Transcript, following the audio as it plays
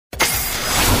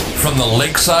from the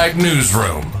Lakeside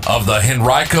Newsroom of the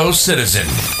Henrico Citizen,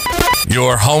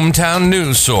 your hometown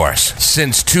news source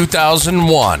since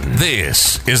 2001.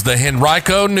 This is the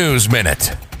Henrico News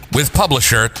Minute with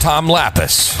publisher Tom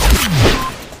Lapis.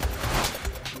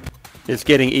 It's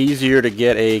getting easier to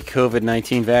get a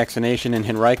COVID-19 vaccination in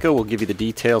Henrico. We'll give you the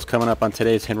details coming up on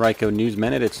today's Henrico News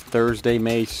Minute. It's Thursday,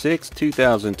 May 6,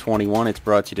 2021. It's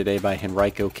brought to you today by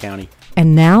Henrico County.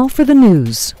 And now for the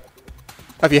news.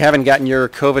 If you haven't gotten your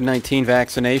COVID-19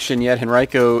 vaccination yet,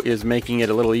 Henrico is making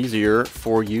it a little easier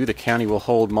for you. The county will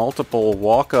hold multiple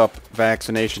walk-up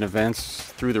vaccination events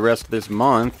through the rest of this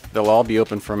month. They'll all be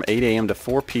open from 8 a.m. to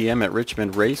 4 p.m. at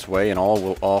Richmond Raceway, and all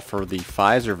will offer the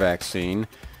Pfizer vaccine.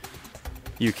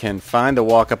 You can find the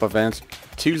walk-up events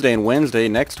Tuesday and Wednesday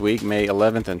next week, May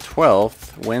 11th and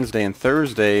 12th, Wednesday and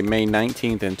Thursday, May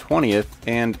 19th and 20th,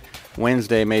 and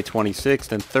Wednesday, May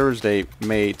 26th, and Thursday,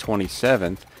 May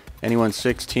 27th. Anyone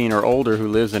 16 or older who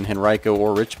lives in Henrico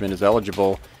or Richmond is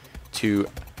eligible to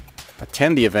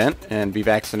attend the event and be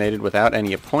vaccinated without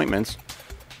any appointments.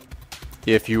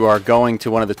 If you are going to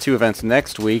one of the two events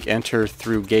next week, enter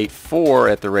through Gate 4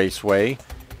 at the Raceway.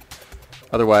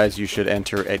 Otherwise, you should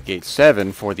enter at Gate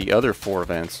 7 for the other four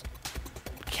events.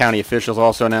 County officials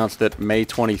also announced that May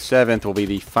 27th will be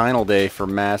the final day for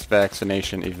mass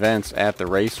vaccination events at the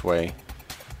Raceway.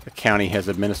 The county has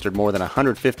administered more than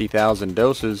 150,000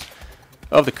 doses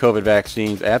of the COVID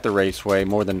vaccines at the Raceway.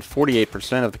 More than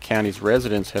 48% of the county's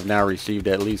residents have now received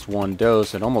at least one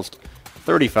dose, and almost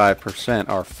 35%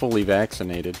 are fully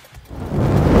vaccinated.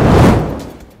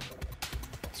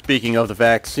 Speaking of the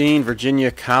vaccine, Virginia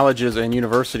colleges and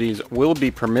universities will be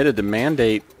permitted to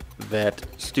mandate that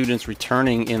students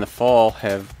returning in the fall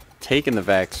have taken the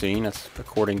vaccine. That's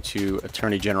according to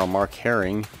Attorney General Mark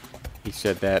Herring. He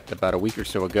said that about a week or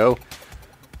so ago.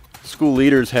 School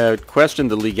leaders had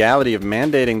questioned the legality of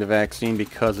mandating the vaccine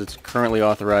because it's currently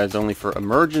authorized only for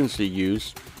emergency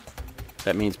use.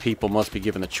 That means people must be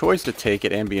given the choice to take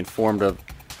it and be informed of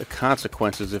the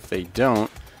consequences if they don't.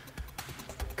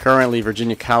 Currently,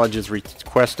 Virginia colleges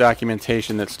request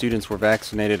documentation that students were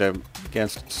vaccinated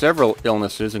against several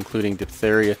illnesses, including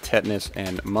diphtheria, tetanus,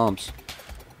 and mumps.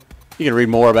 You can read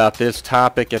more about this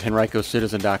topic at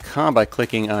henricocitizen.com by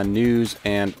clicking on News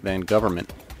and then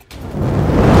Government.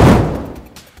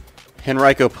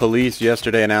 Henrico Police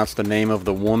yesterday announced the name of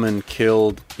the woman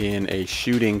killed in a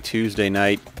shooting Tuesday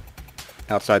night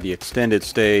outside the Extended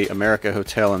Stay America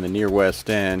Hotel in the near West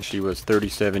End. She was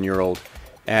 37-year-old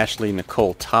Ashley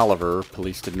Nicole Tolliver.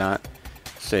 Police did not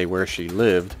say where she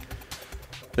lived.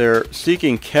 They're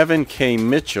seeking Kevin K.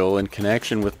 Mitchell in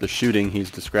connection with the shooting. He's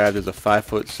described as a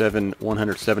 5'7",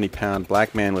 170-pound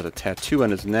black man with a tattoo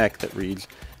on his neck that reads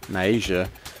Naija.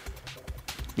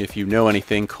 If you know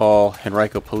anything, call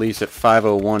Henrico Police at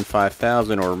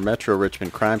 501-5000 or Metro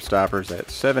Richmond Crime Stoppers at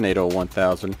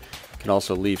 780-1000. You can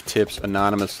also leave tips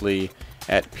anonymously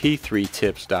at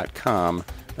p3tips.com.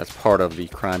 That's part of the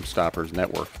Crime Stoppers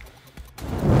network.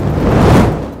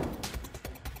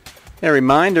 A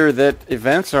reminder that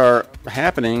events are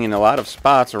happening in a lot of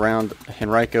spots around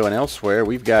Henrico and elsewhere.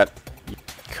 We've got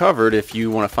covered. If you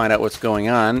want to find out what's going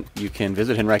on, you can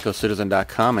visit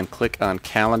henricocitizen.com and click on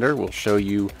calendar. We'll show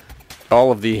you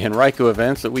all of the Henrico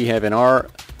events that we have in our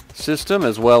system,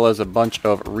 as well as a bunch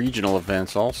of regional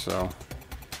events also.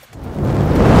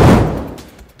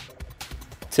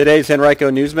 Today's Henrico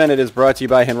News Minute is brought to you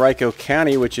by Henrico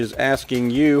County, which is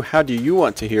asking you, how do you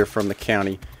want to hear from the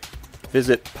county?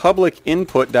 Visit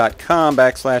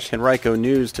publicinput.com/Henrico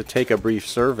News to take a brief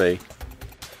survey.